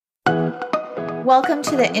Welcome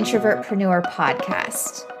to the Introvertpreneur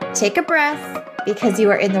podcast. Take a breath because you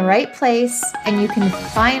are in the right place and you can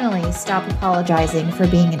finally stop apologizing for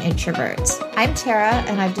being an introvert. I'm Tara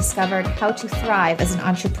and I've discovered how to thrive as an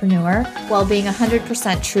entrepreneur while being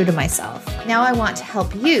 100% true to myself. Now I want to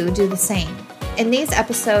help you do the same. In these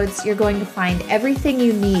episodes, you're going to find everything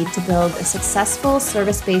you need to build a successful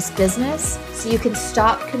service-based business so you can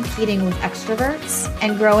stop competing with extroverts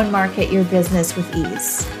and grow and market your business with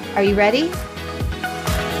ease. Are you ready?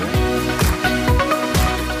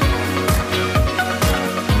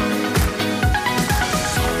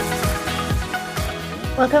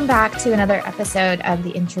 Welcome back to another episode of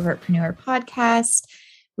the Introvertpreneur podcast.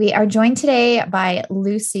 We are joined today by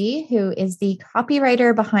Lucy, who is the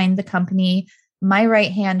copywriter behind the company My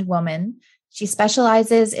Right Hand Woman. She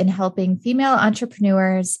specializes in helping female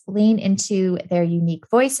entrepreneurs lean into their unique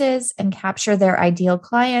voices and capture their ideal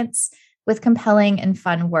clients with compelling and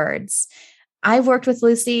fun words. I've worked with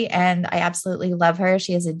Lucy and I absolutely love her.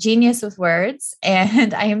 She is a genius with words,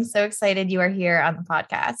 and I am so excited you are here on the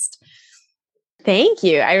podcast. Thank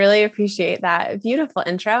you. I really appreciate that beautiful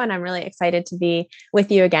intro, and I'm really excited to be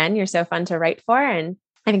with you again. You're so fun to write for, and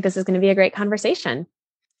I think this is going to be a great conversation.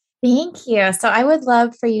 Thank you. So I would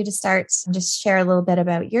love for you to start and just share a little bit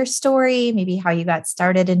about your story, maybe how you got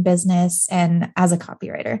started in business and as a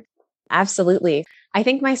copywriter. Absolutely. I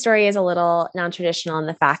think my story is a little non-traditional in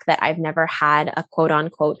the fact that I've never had a quote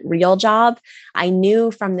unquote real job. I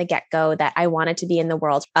knew from the get-go that I wanted to be in the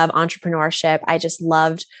world of entrepreneurship. I just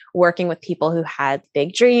loved working with people who had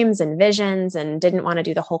big dreams and visions and didn't want to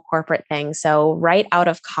do the whole corporate thing. So right out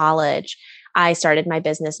of college, I started my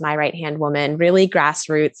business, My Right Hand Woman, really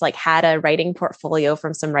grassroots, like had a writing portfolio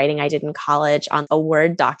from some writing I did in college on a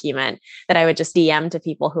Word document that I would just DM to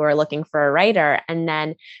people who are looking for a writer. And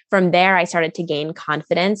then from there, I started to gain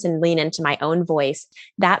confidence and lean into my own voice.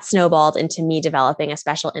 That snowballed into me developing a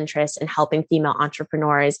special interest in helping female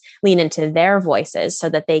entrepreneurs lean into their voices so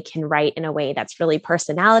that they can write in a way that's really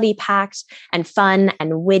personality packed and fun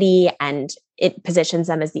and witty, and it positions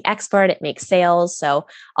them as the expert. It makes sales. So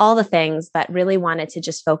all the things, but really wanted to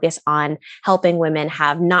just focus on helping women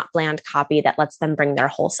have not bland copy that lets them bring their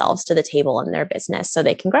whole selves to the table in their business so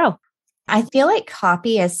they can grow. I feel like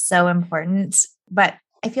copy is so important, but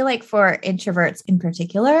I feel like for introverts in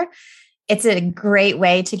particular, it's a great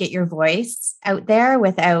way to get your voice out there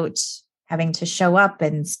without having to show up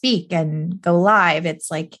and speak and go live.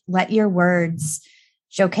 It's like, let your words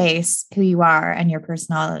showcase who you are and your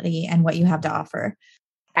personality and what you have to offer.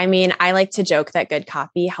 I mean, I like to joke that good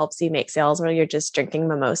copy helps you make sales where you're just drinking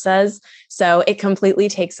mimosas. So it completely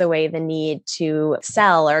takes away the need to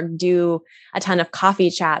sell or do a ton of coffee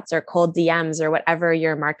chats or cold DMs or whatever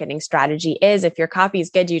your marketing strategy is. If your copy is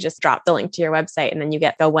good, you just drop the link to your website and then you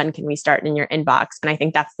get the when can we start in your inbox. And I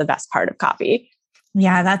think that's the best part of copy.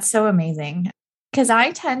 Yeah, that's so amazing. Because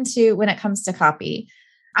I tend to, when it comes to copy,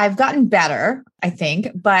 I've gotten better, I think,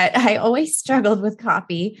 but I always struggled with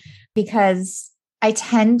copy because I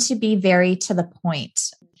tend to be very to the point.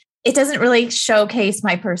 It doesn't really showcase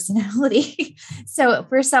my personality. So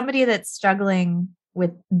for somebody that's struggling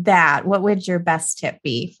with that, what would your best tip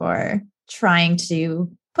be for trying to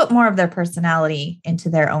put more of their personality into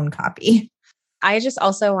their own copy? I just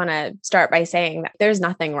also want to start by saying that there's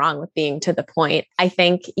nothing wrong with being to the point. I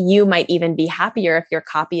think you might even be happier if your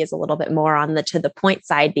copy is a little bit more on the to the point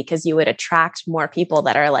side, because you would attract more people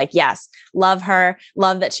that are like, yes, love her,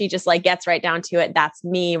 love that she just like gets right down to it. That's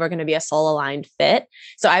me. We're going to be a soul aligned fit.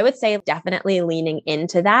 So I would say definitely leaning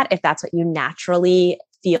into that if that's what you naturally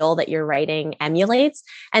feel that your writing emulates,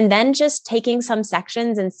 and then just taking some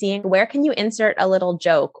sections and seeing where can you insert a little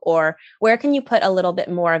joke or where can you put a little bit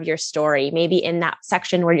more of your story, maybe in that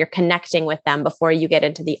section where you're connecting with them before you get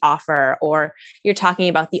into the offer, or you're talking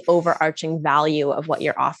about the overarching value of what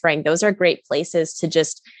you're offering. Those are great places to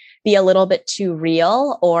just be a little bit too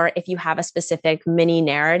real, or if you have a specific mini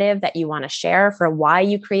narrative that you want to share for why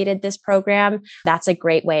you created this program, that's a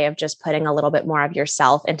great way of just putting a little bit more of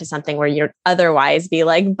yourself into something where you'd otherwise be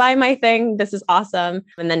like, buy my thing, this is awesome,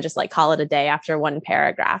 and then just like call it a day after one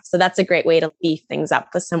paragraph. So that's a great way to beef things up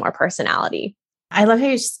with some more personality. I love how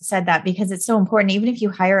you said that because it's so important. Even if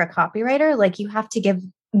you hire a copywriter, like you have to give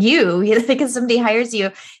you, because somebody hires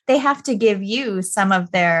you, they have to give you some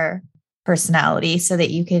of their personality so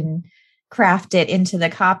that you can craft it into the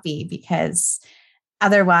copy, because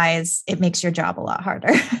otherwise it makes your job a lot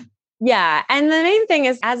harder. Yeah. And the main thing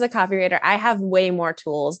is, as a copywriter, I have way more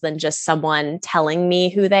tools than just someone telling me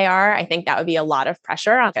who they are. I think that would be a lot of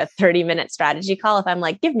pressure on a 30-minute strategy call if I'm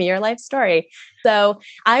like, give me your life story. So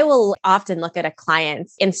I will often look at a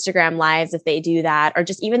client's Instagram lives if they do that, or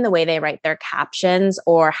just even the way they write their captions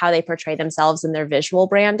or how they portray themselves in their visual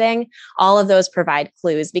branding. All of those provide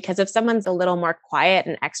clues, because if someone's a little more quiet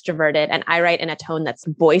and extroverted and I write in a tone that's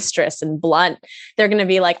boisterous and blunt, they're going to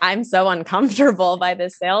be like, I'm so uncomfortable by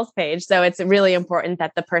this sales page. So it's really important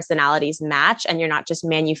that the personalities match and you're not just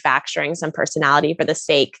manufacturing some personality for the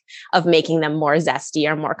sake of making them more zesty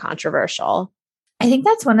or more controversial. I think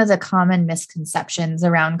that's one of the common misconceptions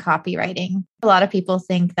around copywriting. A lot of people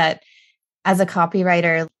think that as a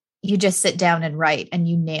copywriter, you just sit down and write and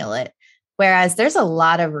you nail it. Whereas there's a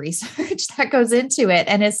lot of research that goes into it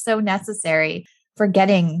and is so necessary for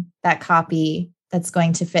getting that copy that's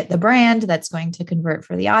going to fit the brand, that's going to convert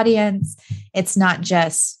for the audience. It's not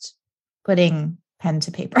just putting pen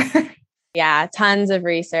to paper. Yeah, tons of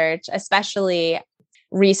research, especially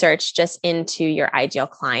research just into your ideal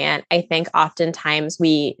client. I think oftentimes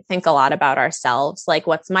we think a lot about ourselves, like,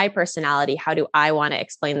 what's my personality? How do I want to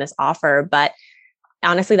explain this offer? But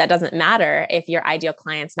honestly, that doesn't matter if your ideal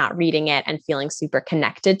client's not reading it and feeling super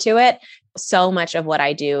connected to it. So much of what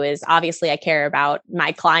I do is, obviously, I care about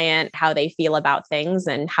my client, how they feel about things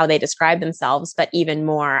and how they describe themselves. But even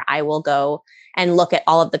more, I will go and look at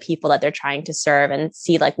all of the people that they're trying to serve and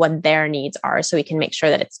see like what their needs are so we can make sure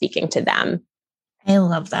that it's speaking to them. I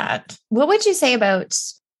love that. What would you say about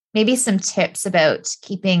maybe some tips about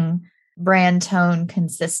keeping brand tone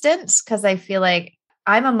consistent? Because I feel like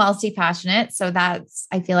I'm a multi-passionate. So that's,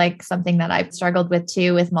 I feel like, something that I've struggled with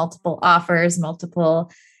too, with multiple offers,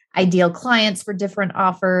 multiple ideal clients for different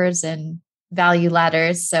offers and value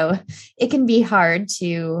ladders. So it can be hard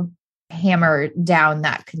to hammer down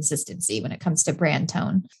that consistency when it comes to brand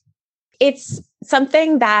tone. It's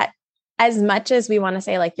something that, as much as we want to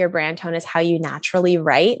say like your brand tone is how you naturally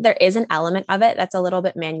write, there is an element of it that's a little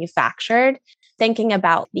bit manufactured. Thinking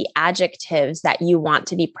about the adjectives that you want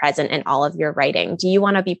to be present in all of your writing. Do you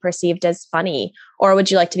want to be perceived as funny, or would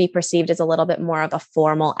you like to be perceived as a little bit more of a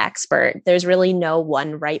formal expert? There's really no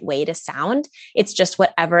one right way to sound. It's just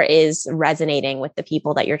whatever is resonating with the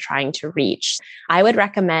people that you're trying to reach. I would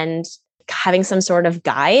recommend having some sort of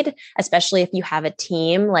guide, especially if you have a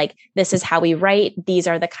team, like, this is how we write. These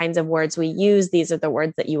are the kinds of words we use. These are the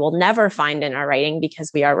words that you will never find in our writing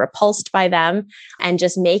because we are repulsed by them. And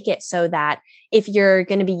just make it so that if you're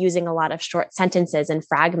going to be using a lot of short sentences and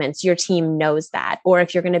fragments, your team knows that. Or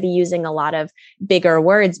if you're going to be using a lot of bigger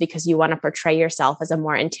words because you want to portray yourself as a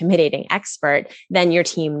more intimidating expert, then your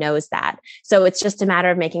team knows that. So it's just a matter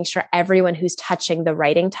of making sure everyone who's touching the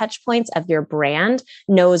writing touch points of your brand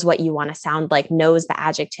knows what you want to sound like, knows the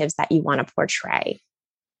adjectives that you want to portray.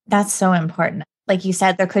 That's so important. Like you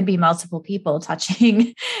said, there could be multiple people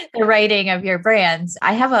touching the writing of your brands.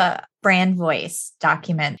 I have a brand voice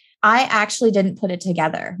document. I actually didn't put it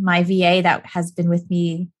together. My VA that has been with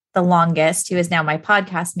me the longest, who is now my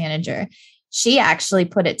podcast manager, she actually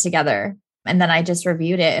put it together. And then I just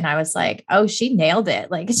reviewed it and I was like, oh, she nailed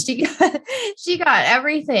it. Like she got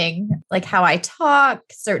everything, like how I talk,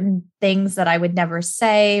 certain things that I would never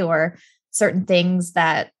say, or certain things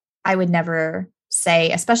that I would never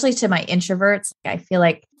say, especially to my introverts. I feel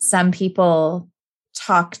like some people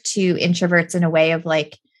talk to introverts in a way of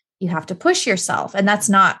like, you have to push yourself. And that's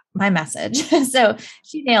not my message. So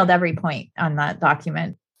she nailed every point on that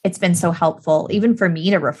document. It's been so helpful, even for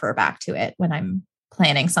me, to refer back to it when I'm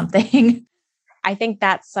planning something. I think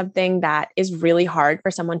that's something that is really hard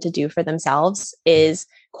for someone to do for themselves, is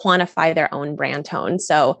quantify their own brand tone.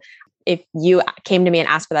 So if you came to me and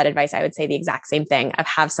asked for that advice, I would say the exact same thing, of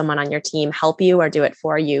have someone on your team help you or do it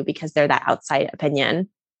for you, because they're that outside opinion.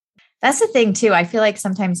 That's the thing too. I feel like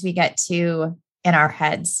sometimes we get too in our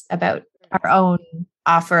heads about our own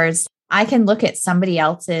offers. I can look at somebody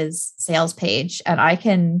else's sales page and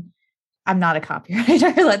I'm not a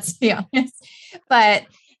copywriter, let's be honest, but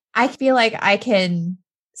I feel like I can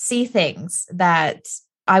see things that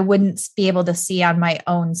I wouldn't be able to see on my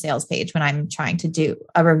own sales page when I'm trying to do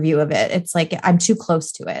a review of it. It's like I'm too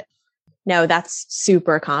close to it. No, that's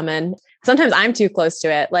super common. Sometimes I'm too close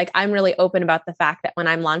to it. Like, I'm really open about the fact that when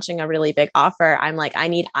I'm launching a really big offer, I'm like, I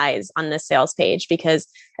need eyes on this sales page, because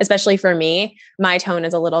especially for me, my tone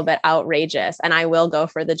is a little bit outrageous and I will go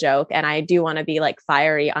for the joke. And I do want to be like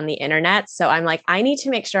fiery on the internet. So I'm like, I need to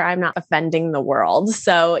make sure I'm not offending the world.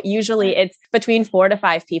 So usually it's between 4 to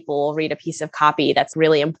 5 people will read a piece of copy that's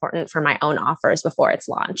really important for my own offers before it's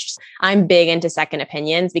launched. I'm big into second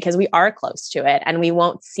opinions because we are close to it and we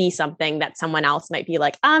won't see something that someone else might be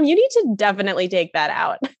like, you need to definitely take that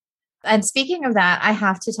out. And speaking of that, I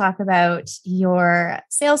have to talk about your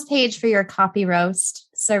sales page for your Copy Roast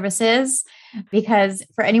services, because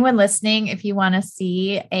for anyone listening, if you want to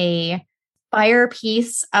see a fire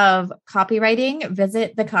piece of copywriting,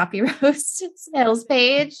 visit the Copy Roast sales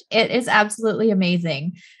page. It is absolutely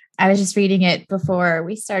amazing. I was just reading it before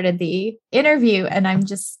we started the interview, and I'm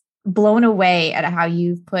just blown away at how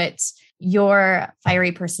you've put your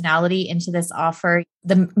fiery personality into this offer,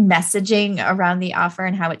 the messaging around the offer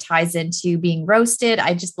and how it ties into being roasted.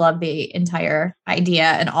 I just love the entire idea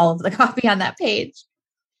and all of the copy on that page.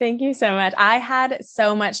 Thank you so much. I had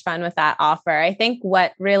so much fun with that offer. I think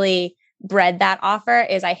what really bred that offer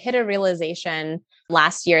is I hit a realization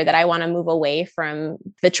last year that I want to move away from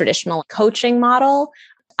the traditional coaching model.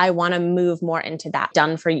 I want to move more into that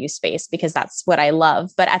done for you space because that's what I love.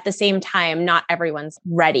 But at the same time, not everyone's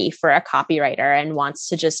ready for a copywriter and wants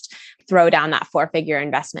to just throw down that 4-figure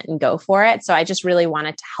investment and go for it. So I just really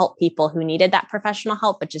wanted to help people who needed that professional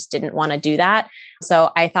help, but just didn't want to do that. So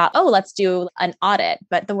I thought, oh, let's do an audit.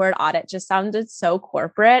 But the word audit just sounded so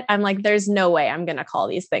corporate. I'm like, there's no way I'm going to call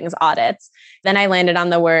these things audits. Then I landed on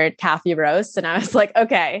the word Copy Roast and I was like,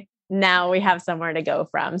 okay, now we have somewhere to go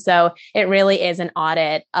from. So it really is an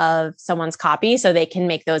audit of someone's copy so they can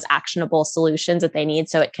make those actionable solutions that they need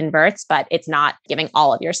so it converts, but it's not giving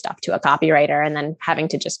all of your stuff to a copywriter and then having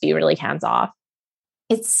to just be really hands off.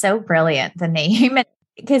 It's so brilliant, the name,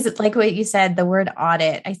 because it's like what you said, the word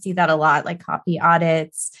audit, I see that a lot, like copy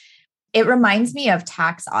audits. It reminds me of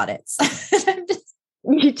tax audits.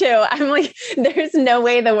 Me too. I'm like, there's no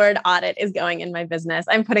way the word audit is going in my business.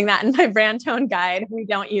 I'm putting that in my brand tone guide. We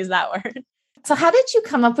don't use that word. So how did you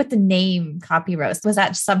come up with the name Copy Roast? Was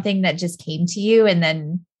that something that just came to you and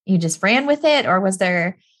then you just ran with it? Or was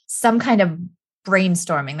there some kind of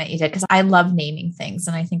brainstorming that you did? Because I love naming things.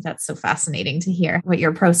 And I think that's so fascinating to hear what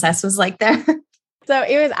your process was like there. So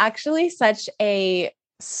it was actually such a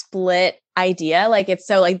split idea. Like it's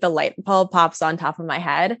so like the light bulb pops on top of my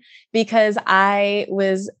head because I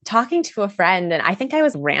was talking to a friend and I think I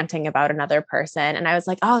was ranting about another person. And I was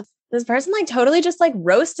like, oh, this person like totally just like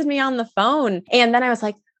roasted me on the phone. And then I was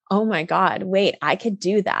like, oh my God, wait, I could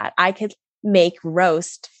do that. I could make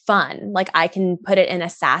roast fun. Like I can put it in a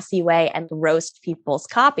sassy way and roast people's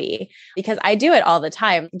copy because I do it all the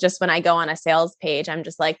time. Just when I go on a sales page, I'm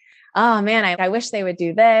just like, oh man, I wish they would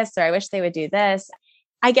do this, or I wish they would do this.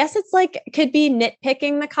 I guess it's like, could be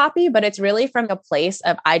nitpicking the copy, but it's really from a place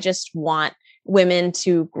of, I just want women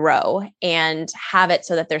to grow and have it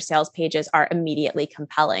so that their sales pages are immediately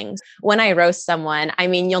compelling. When I roast someone, I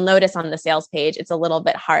mean, you'll notice on the sales page, it's a little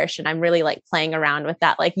bit harsh and I'm really like playing around with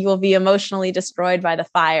that. Like you will be emotionally destroyed by the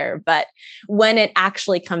fire. But when it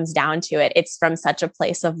actually comes down to it, it's from such a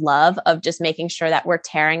place of love of just making sure that we're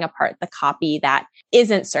tearing apart the copy that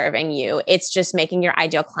isn't serving you. It's just making your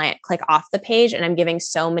ideal client click off the page. And I'm giving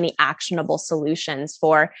so many actionable solutions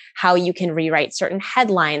for how you can rewrite certain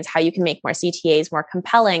headlines, how you can make more CTAs more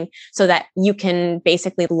compelling so that you can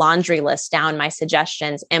basically laundry list down my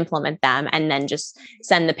suggestions, implement them, and then just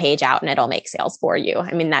send the page out and it'll make sales for you.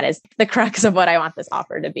 I mean, that is the crux of what I want this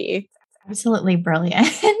offer to be. Absolutely brilliant.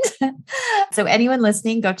 So anyone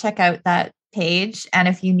listening, go check out that page. And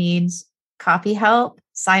if you need copy help,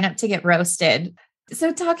 sign up to get roasted.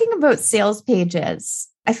 So talking about sales pages,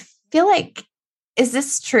 I feel like, is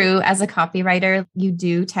this true as a copywriter? You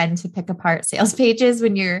do tend to pick apart sales pages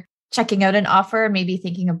when you're checking out an offer, maybe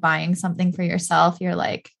thinking of buying something for yourself. You're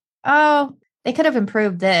like, oh, they could have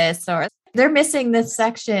improved this, or they're missing this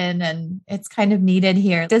section and it's kind of needed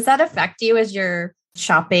here. Does that affect you as you're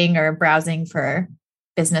shopping or browsing for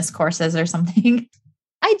business courses or something?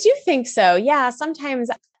 I do think so. Yeah. Sometimes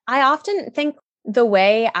I often think the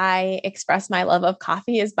way I express my love of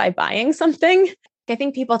coffee is by buying something. I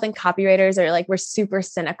think people think copywriters are like, we're super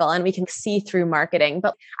cynical and we can see through marketing,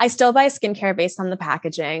 but I still buy skincare based on the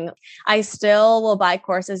packaging. I still will buy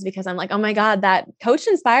courses because I'm like, oh my God, that coach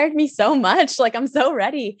inspired me so much. Like I'm so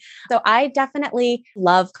ready. So I definitely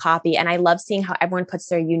love copy and I love seeing how everyone puts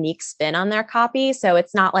their unique spin on their copy. So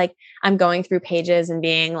it's not like I'm going through pages and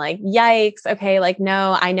being like, yikes. Okay. Like,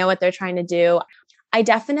 no, I know what they're trying to do. I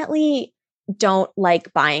definitely don't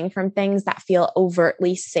like buying from things that feel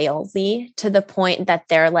overtly salesy to the point that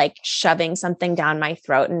they're like shoving something down my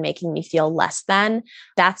throat and making me feel less than.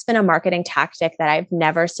 That's been a marketing tactic that I've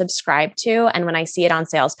never subscribed to. And when I see it on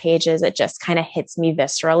sales pages, it just kind of hits me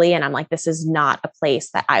viscerally. And I'm like, this is not a place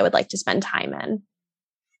that I would like to spend time in.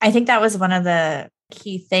 I think that was one of the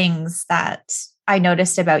key things that I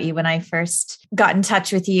noticed about you when I first got in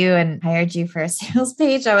touch with you and hired you for a sales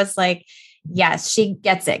page. I was like, yes, she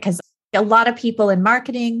gets it. Because a lot of people in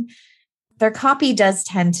marketing, their copy does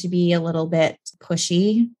tend to be a little bit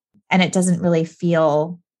pushy and it doesn't really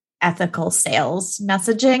feel ethical sales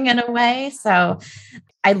messaging in a way. So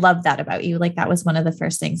I love that about you. Like that was one of the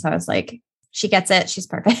first things I was like, She gets it. She's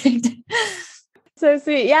perfect. So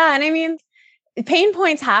sweet. Yeah. And I mean, pain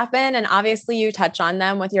points happen, and obviously you touch on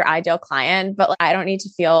them with your ideal client, but I don't need to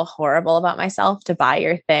feel horrible about myself to buy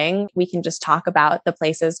your thing. We can just talk about the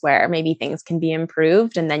places where maybe things can be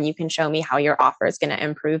improved, and then you can show me how your offer is going to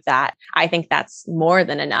improve that. I think that's more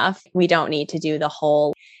than enough. We don't need to do the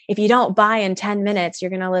whole, if you don't buy in 10 minutes, you're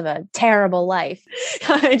going to live a terrible life.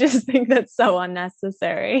 I just think that's so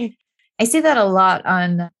unnecessary. I see that a lot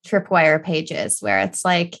on Tripwire pages where it's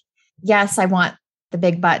like, yes, I want the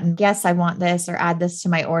big button. Yes, I want this or add this to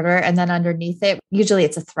my order. And then underneath it, usually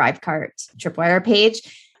it's a Thrivecart Tripwire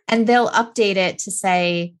page, and they'll update it to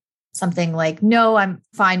say something like, no, I'm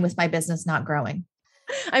fine with my business not growing.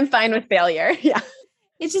 I'm fine with failure. Yeah.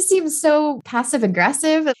 It just seems so passive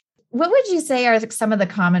aggressive. What would you say are some of the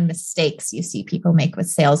common mistakes you see people make with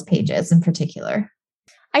sales pages in particular?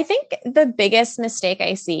 I think the biggest mistake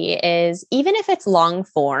I see is even if it's long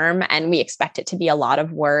form and we expect it to be a lot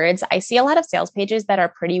of words, I see a lot of sales pages that are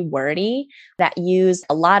pretty wordy, that use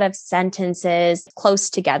a lot of sentences close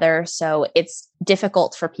together. So it's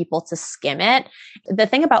difficult for people to skim it. The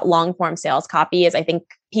thing about long form sales copy is I think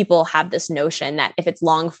people have this notion that if it's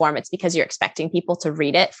long form, it's because you're expecting people to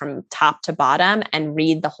read it from top to bottom and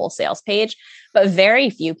read the whole sales page. But very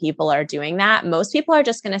few people are doing that. Most people are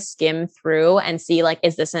just going to skim through and see, like,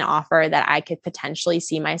 is this an offer that I could potentially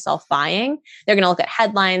see myself buying? They're going to look at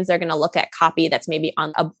headlines. They're going to look at copy that's maybe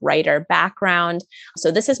on a brighter background.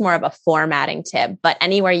 So this is more of a formatting tip, but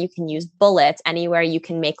anywhere you can use bullets, anywhere you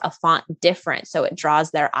can make a font different so it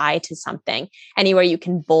draws their eye to something, anywhere you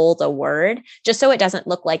can bold a word, just so it doesn't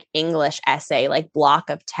look like English essay, like block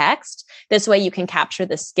of text. This way you can capture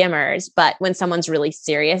the skimmers. But when someone's really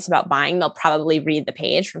serious about buying, they'll probably read the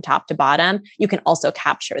page from top to bottom. You can also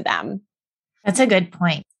capture them. That's a good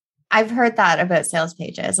point. I've heard that about sales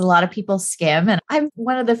pages. A lot of people skim, and I'm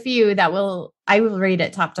one of the few that I will read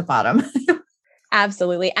it top to bottom.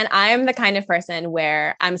 Absolutely. And I'm the kind of person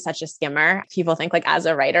where I'm such a skimmer. People think like as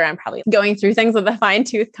a writer, I'm probably going through things with a fine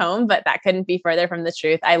tooth comb, but that couldn't be further from the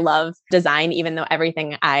truth. I love design, even though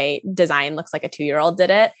everything I design looks like a 2-year-old did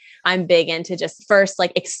it. I'm big into just first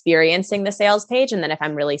like experiencing the sales page. And then if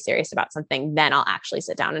I'm really serious about something, then I'll actually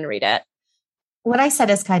sit down and read it. What I said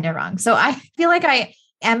is kind of wrong. So I feel like I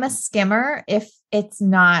am a skimmer if it's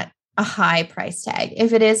not a high price tag.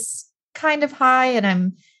 If it is kind of high and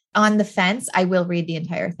I'm on the fence, I will read the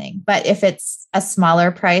entire thing. But if it's a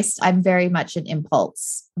smaller price, I'm very much an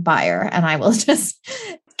impulse buyer, and I will just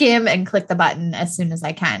skim and click the button as soon as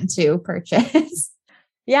I can to purchase.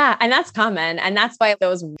 Yeah. And that's common. And that's why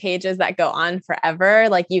those pages that go on forever,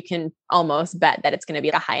 like you can almost bet that it's going to be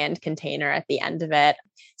a high-end container at the end of it.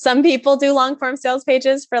 Some people do long form sales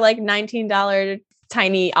pages for like $19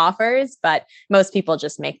 tiny offers, but most people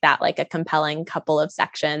just make that like a compelling couple of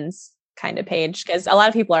sections kind of page, because a lot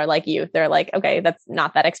of people are like you. They're like, okay, that's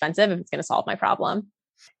not that expensive if it's going to solve my problem.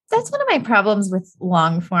 That's one of my problems with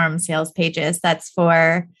long form sales pages. That's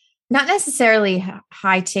for not necessarily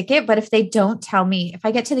high ticket, but if they don't tell me, if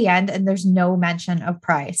I get to the end and there's no mention of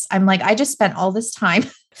price, I'm like, I just spent all this time.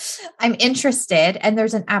 I'm interested, and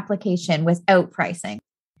there's an application without pricing.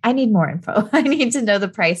 I need more info. I need to know the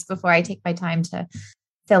price before I take my time to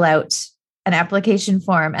fill out an application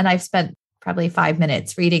form. And I've spent probably 5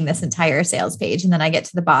 minutes reading this entire sales page, and then I get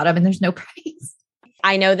to the bottom and there's no price.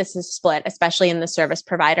 I know this is split, especially in the service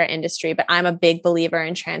provider industry, but I'm a big believer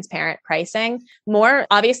in transparent pricing, more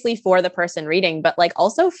obviously for the person reading, but like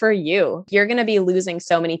also for you. You're going to be losing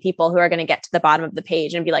so many people who are going to get to the bottom of the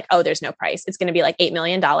page and be like, oh, there's no price. It's going to be like $8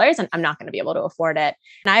 million and I'm not going to be able to afford it.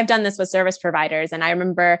 And I've done this with service providers. And I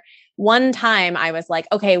remember one time I was like,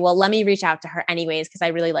 okay, well, let me reach out to her anyways, because I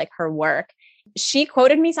really like her work. She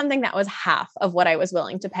quoted me something that was half of what I was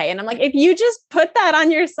willing to pay. And I'm like, if you just put that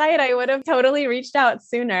on your site, I would have totally reached out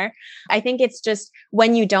sooner. I think it's just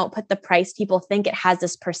when you don't put the price, people think it has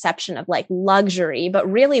this perception of like luxury, but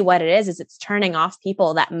really what it is it's turning off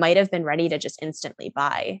people that might have been ready to just instantly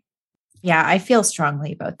buy. Yeah, I feel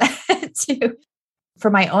strongly about that too.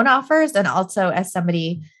 For my own offers, and also as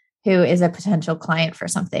somebody who is a potential client for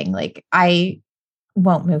something, like I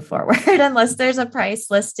won't move forward unless there's a price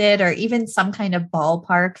listed or even some kind of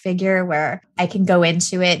ballpark figure where I can go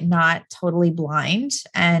into it not totally blind.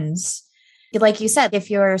 And like you said, if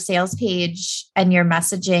your sales page and your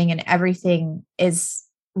messaging and everything is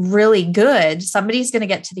really good, somebody's going to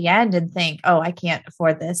get to the end and think, oh, I can't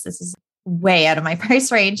afford this. This is way out of my price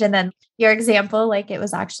range. And then your example, like it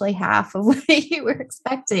was actually half of what you were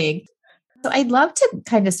expecting. So I'd love to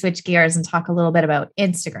kind of switch gears and talk a little bit about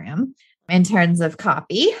Instagram. in terms of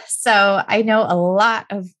copy. So I know a lot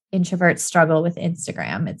of introverts struggle with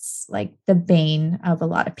Instagram. It's like the bane of a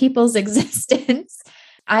lot of people's existence.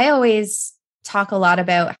 I always talk a lot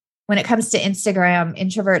about when it comes to Instagram,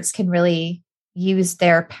 introverts can really use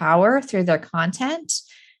their power through their content,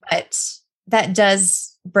 but that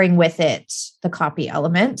does bring with it the copy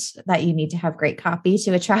element that you need to have great copy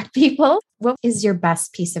to attract people. What is your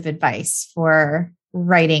best piece of advice for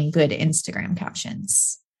writing good Instagram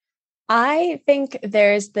captions? I think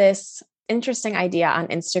there's this interesting idea on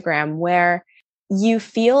Instagram where you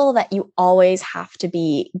feel that you always have to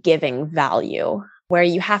be giving value, where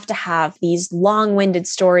you have to have these long-winded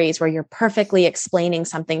stories where you're perfectly explaining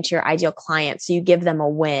something to your ideal client. So you give them a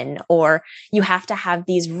win, or you have to have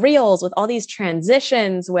these reels with all these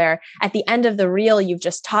transitions where at the end of the reel, you've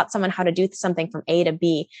just taught someone how to do something from A to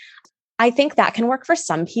B. I think that can work for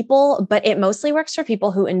some people, but it mostly works for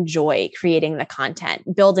people who enjoy creating the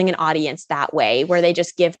content, building an audience that way, where they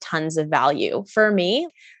just give tons of value. For me,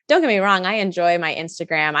 don't get me wrong, I enjoy my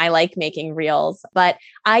Instagram. I like making reels, but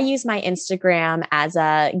I use my Instagram as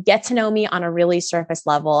a get to know me on a really surface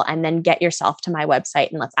level and then get yourself to my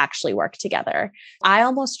website and let's actually work together. I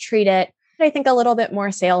almost treat it, I think, a little bit more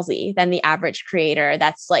salesy than the average creator.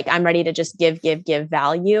 That's like, I'm ready to just give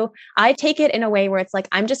value. I take it in a way where it's like,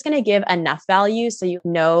 I'm just going to give enough value so you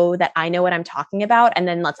know that I know what I'm talking about, and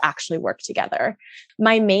then let's actually work together.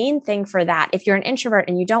 My main thing for that, if you're an introvert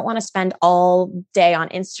and you don't want to spend all day on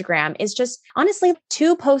Instagram, is just honestly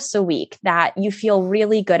 2 posts a week that you feel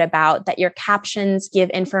really good about, that your captions give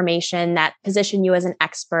information that position you as an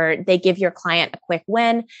expert. They give your client a quick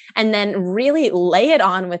win, and then really lay it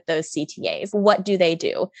on with those CTAs. What do?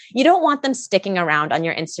 You don't want them sticking around on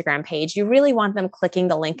your Instagram page. You really want them clicking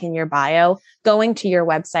the link in your bio, going to your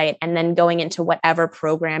website, and then going into whatever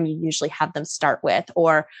program you usually have them start with,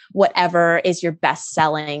 or whatever is your best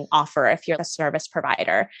selling offer if you're a service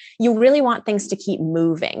provider. You really want things to keep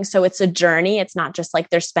moving. So it's a journey. It's not just like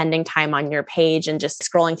they're spending time on your page and just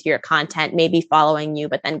scrolling through your content, maybe following you,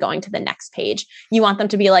 but then going to the next page. You want them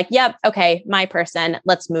to be like, yep, okay, my person,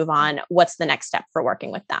 let's move on. What's the next step for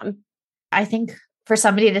working with them? I think for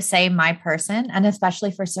somebody to say my person, and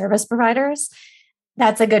especially for service providers,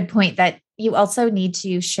 that's a good point, that you also need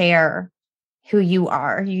to share who you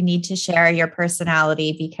are. You need to share your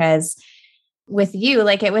personality, because with you,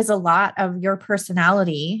 like, it was a lot of your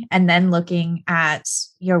personality and then looking at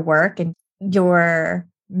your work and your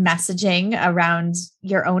messaging around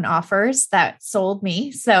your own offers that sold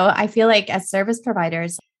me. So I feel like as service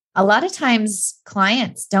providers, a lot of times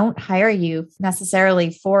clients don't hire you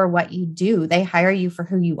necessarily for what you do. They hire you for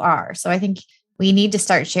who you are. So I think we need to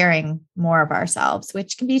start sharing more of ourselves,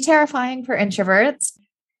 which can be terrifying for introverts.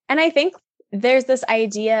 And I think there's this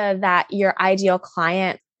idea that your ideal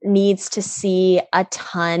client needs to see a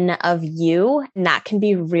ton of you. And that can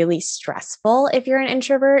be really stressful if you're an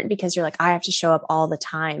introvert, because you're like, I have to show up all the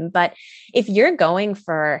time. But if you're going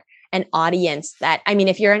for an audience that, I mean,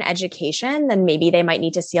 if you're in education, then maybe they might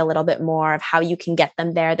need to see a little bit more of how you can get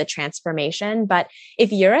them there, the transformation. But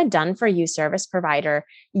if you're a done for you service provider,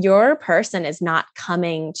 your person is not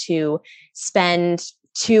coming to spend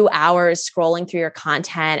 2 hours scrolling through your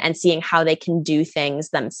content and seeing how they can do things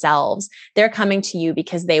themselves. They're coming to you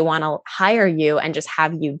because they want to hire you and just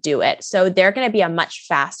have you do it. So they're going to be a much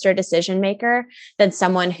faster decision maker than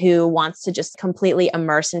someone who wants to just completely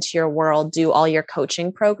immerse into your world, do all your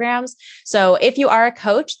coaching programs. So if you are a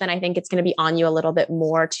coach, then I think it's going to be on you a little bit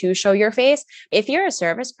more to show your face. If you're a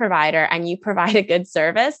service provider and you provide a good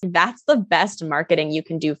service, that's the best marketing you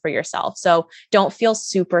can do for yourself. So don't feel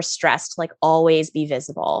super stressed, like always be visible.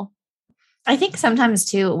 I think sometimes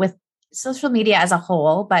too, with social media as a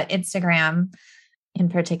whole, but Instagram in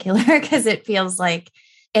particular, because it feels like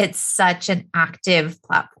it's such an active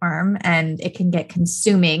platform and it can get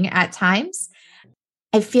consuming at times.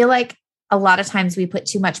 I feel like a lot of times we put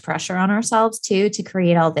too much pressure on ourselves too, to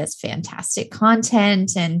create all this fantastic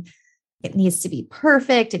content, and it needs to be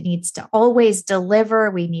perfect. It needs to always deliver.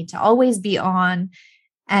 We need to always be on.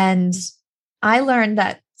 And I learned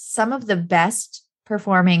that some of the best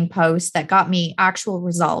performing posts that got me actual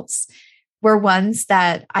results were ones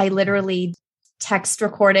that I literally text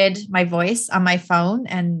recorded my voice on my phone,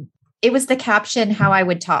 and it was the caption how I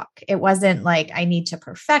would talk. It wasn't like, I need to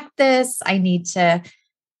perfect this. I need to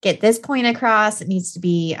get this point across. It needs to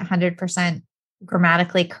be 100%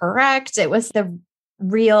 grammatically correct. It was the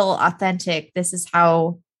real, authentic, this is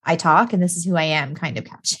how I talk and this is who I am kind of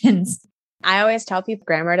captions. I always tell people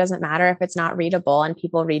grammar doesn't matter if it's not readable, and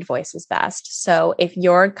people read voices best. So if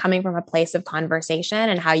you're coming from a place of conversation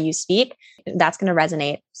and how you speak, that's going to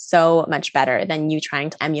resonate so much better than you trying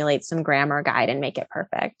to emulate some grammar guide and make it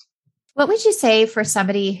perfect. What would you say for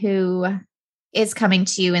somebody who is coming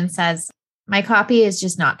to you and says, my copy is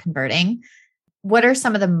just not converting? What are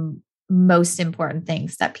some of the most important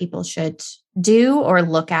things that people should do or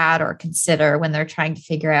look at or consider when they're trying to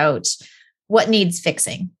figure out what needs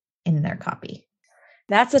fixing in their copy?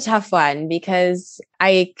 That's a tough one because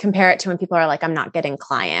I compare it to when people are like, I'm not getting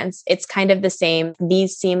clients. It's kind of the same.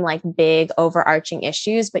 These seem like big overarching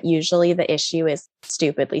issues, but usually the issue is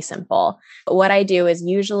stupidly simple. What I do is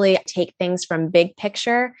usually take things from big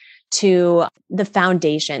picture to the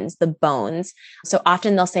foundations, the bones. So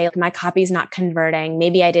often they'll say, my copy is not converting.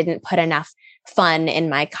 Maybe I didn't put enough fun in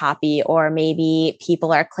my copy, or maybe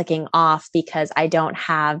people are clicking off because I don't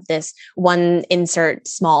have this one insert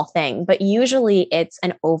small thing. But usually it's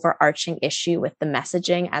an overarching issue with the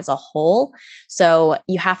messaging as a whole. So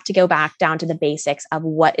you have to go back down to the basics of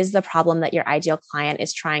what is the problem that your ideal client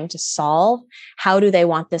is trying to solve? How do they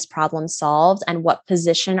want this problem solved? And what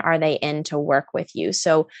position are they in to work with you?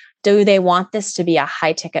 So do they want this to be a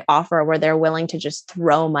high ticket offer where they're willing to just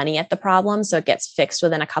throw money at the problem so it gets fixed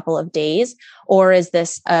within a couple of days? Or is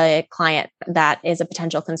this a client that is a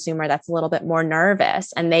potential consumer that's a little bit more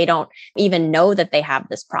nervous and they don't even know that they have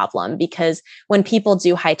this problem? Because when people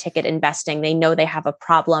do high ticket investing, they know they have a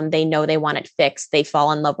problem. They know they want it fixed. They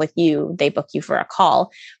fall in love with you. They book you for a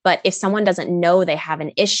call. But if someone doesn't know they have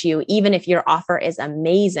an issue, even if your offer is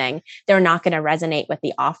amazing, they're not going to resonate with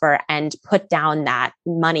the offer and put down that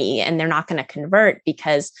money, and they're not going to convert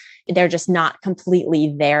because they're just not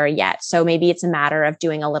completely there yet. So maybe it's a matter of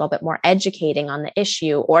doing a little bit more educating on the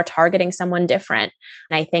issue or targeting someone different.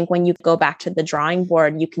 And I think when you go back to the drawing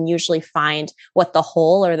board, you can usually find what the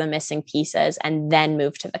hole or the missing piece is and then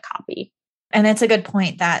move to the copy. And it's a good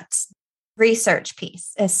point that research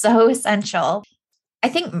piece is so essential. I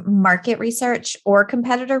think market research or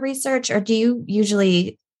competitor research, or do you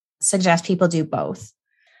usually suggest people do both?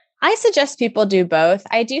 I suggest people do both.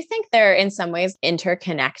 I do think they're in some ways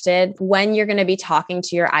interconnected. When you're going to be talking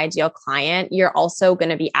to your ideal client, you're also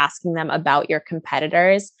going to be asking them about your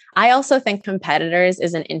competitors. I also think competitors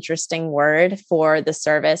is an interesting word for the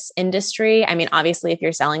service industry. I mean, obviously, if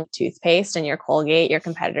you're selling toothpaste and you're Colgate, your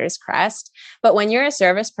competitor is Crest. But when you're a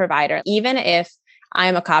service provider, even if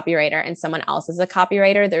I'm a copywriter and someone else is a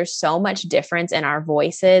copywriter, there's so much difference in our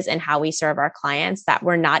voices and how we serve our clients that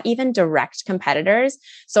we're not even direct competitors.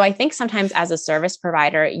 So I think sometimes as a service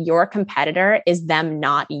provider, your competitor is them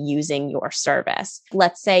not using your service.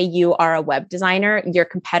 Let's say you are a web designer, your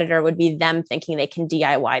competitor would be them thinking they can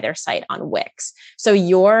DIY their site on Wix. So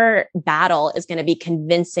your battle is going to be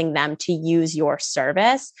convincing them to use your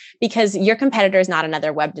service, because your competitor is not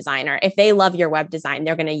another web designer. If they love your web design,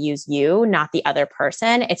 they're going to use you, not the other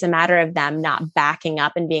person. It's a matter of them not backing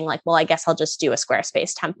up and being like, well, I guess I'll just do a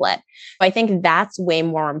Squarespace template. But I think that's way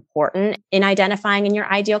more important in identifying in your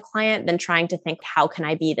ideal client than trying to think, how can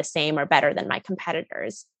I be the same or better than my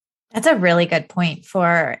competitors? That's a really good point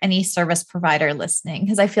for any service provider listening,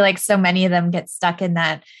 because I feel like so many of them get stuck in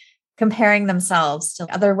that comparing themselves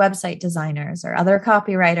to other website designers or other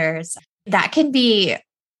copywriters. That can be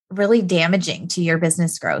really damaging to your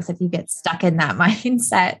business growth if you get stuck in that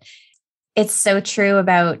mindset. It's so true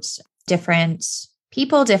about different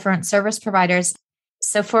people, different service providers.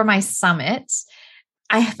 So for my summits,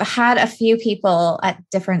 I have had a few people at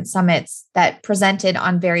different summits that presented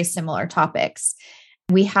on very similar topics.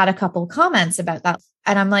 We had a couple comments about that.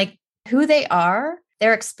 And I'm like, who they are,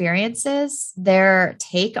 their experiences, their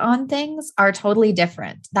take on things are totally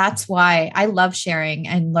different. That's why I love sharing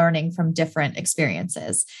and learning from different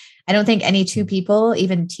experiences. I don't think any two people,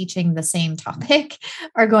 even teaching the same topic,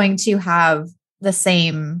 are going to have the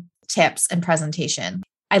same tips and presentation.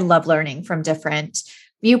 I love learning from different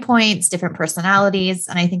viewpoints, different personalities.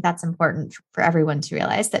 And I think that's important for everyone to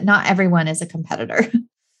realize that not everyone is a competitor.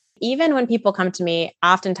 Even when people come to me,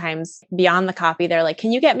 oftentimes beyond the copy, they're like,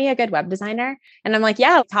 can you get me a good web designer? And I'm like,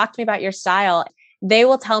 yeah, talk to me about your style. They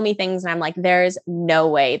will tell me things and I'm like, there's no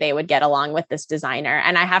way they would get along with this designer.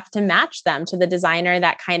 And I have to match them to the designer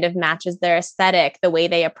that kind of matches their aesthetic, the way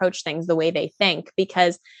they approach things, the way they think,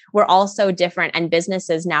 because we're all so different and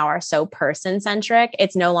businesses now are so person-centric.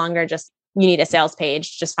 It's no longer just, you need a sales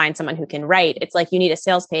page, just find someone who can write. It's like, you need a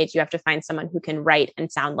sales page, you have to find someone who can write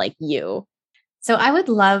and sound like you. So I would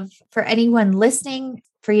love for anyone listening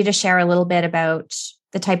for you to share a little bit about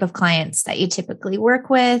the type of clients that you typically work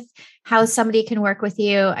with, how somebody can work with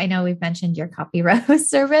you. I know we've mentioned your Copy Rose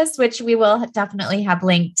service, which we will definitely have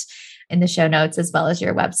linked in the show notes, as well as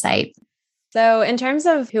your website. So in terms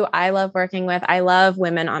of who I love working with, I love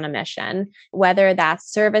women on a mission, whether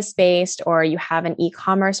that's service-based or you have an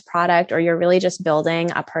e-commerce product or you're really just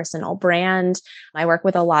building a personal brand. I work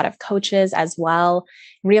with a lot of coaches as well.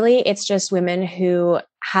 Really, it's just women who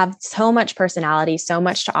have so much personality, so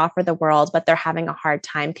much to offer the world, but they're having a hard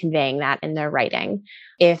time conveying that in their writing.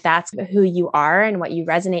 If that's who you are and what you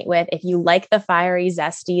resonate with, if you like the fiery,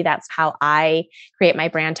 zesty, that's how I create my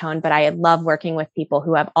brand tone. But I love working with people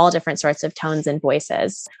who have all different sorts of tones and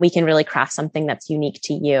voices. We can really craft something that's unique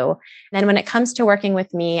to you. And then when it comes to working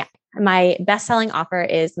with me, my best-selling offer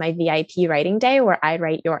is my VIP writing day, where I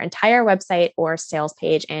write your entire website or sales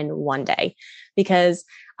page in one day. Because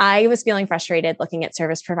I was feeling frustrated looking at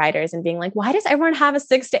service providers and being like, why does everyone have a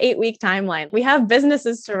 6 to 8 week timeline? We have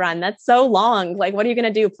businesses to run. That's so long. Like, what are you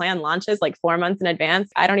going to do? Plan launches like 4 months in advance?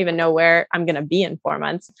 I don't even know where I'm going to be in 4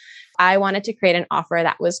 months. I wanted to create an offer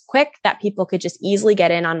that was quick, that people could just easily get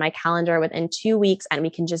in on my calendar within 2 weeks, and we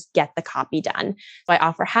can just get the copy done. So I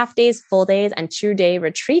offer half days, full days, and 2-day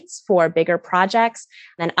retreats for bigger projects.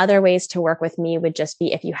 And then other ways to work with me would just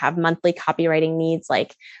be if you have monthly copywriting needs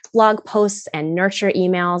like blog posts and nurture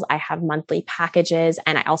emails. I have monthly packages,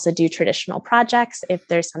 and I also do traditional projects if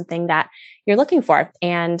there's something that you're looking for.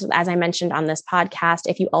 And as I mentioned on this podcast,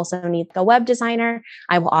 if you also need a web designer,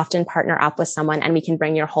 I will often partner up with someone and we can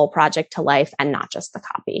bring your whole project to life and not just the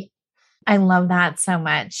copy. I love that so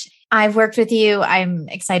much. I've worked with you. I'm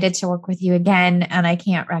excited to work with you again, and I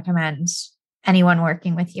can't recommend anyone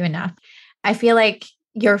working with you enough. I feel like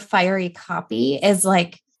your fiery copy is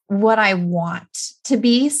like what I want to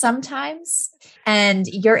be sometimes, and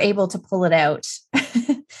you're able to pull it out,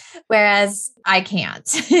 whereas I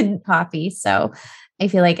can't in copy. So I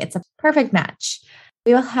feel like it's a perfect match.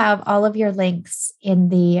 We will have all of your links in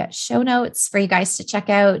the show notes for you guys to check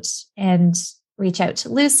out and reach out to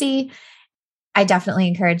Lucy. I definitely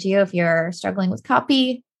encourage you, if you're struggling with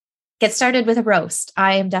copy, get started with a roast.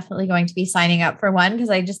 I am definitely going to be signing up for one because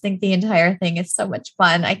I just think the entire thing is so much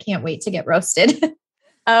fun. I can't wait to get roasted.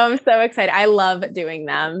 I'm so excited. I love doing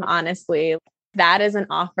them, honestly. That is an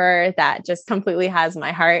offer that just completely has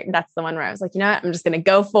my heart. That's the one where I was like, you know what? I'm just going to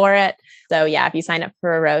go for it. So yeah, if you sign up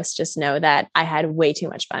for a roast, just know that I had way too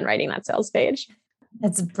much fun writing that sales page.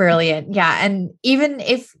 That's brilliant. Yeah. And even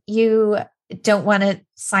if you don't want to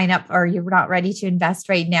sign up or you're not ready to invest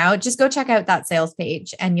right now, just go check out that sales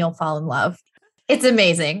page and you'll fall in love. It's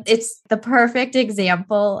amazing. It's the perfect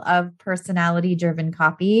example of personality-driven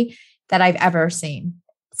copy that I've ever seen.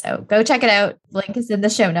 So go check it out. Link is in the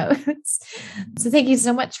show notes. So thank you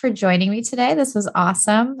so much for joining me today. This was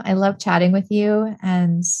awesome. I love chatting with you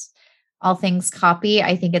and all things copy.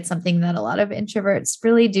 I think it's something that a lot of introverts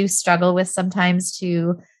really do struggle with sometimes,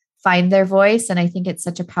 to find their voice. And I think it's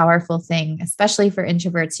such a powerful thing, especially for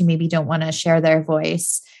introverts who maybe don't want to share their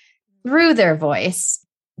voice through their voice.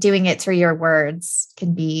 Doing it through your words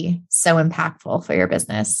can be so impactful for your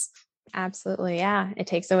business. Absolutely. Yeah. It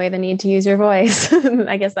takes away the need to use your voice.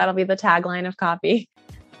 I guess that'll be the tagline of copy.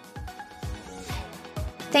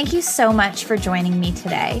 Thank you so much for joining me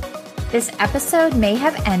today. This episode may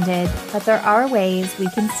have ended, but there are ways we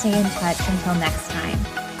can stay in touch until next time.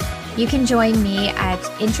 You can join me at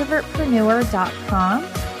introvertpreneur.com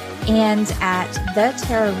and at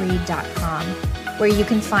thetarareed.com, where you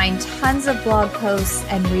can find tons of blog posts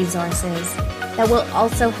and resources that will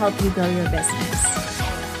also help you grow your business.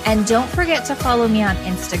 And don't forget to follow me on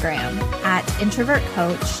Instagram at Introvert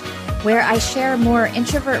Coach, where I share more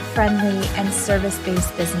introvert-friendly and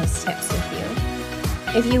service-based business tips with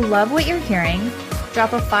you. If you love what you're hearing,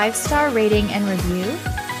 drop a 5-star rating and review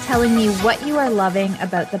telling me what you are loving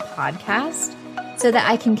about the podcast so that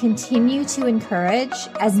I can continue to encourage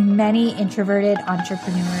as many introverted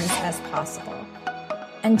entrepreneurs as possible.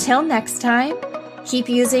 Until next time, keep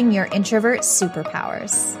using your introvert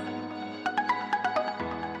superpowers.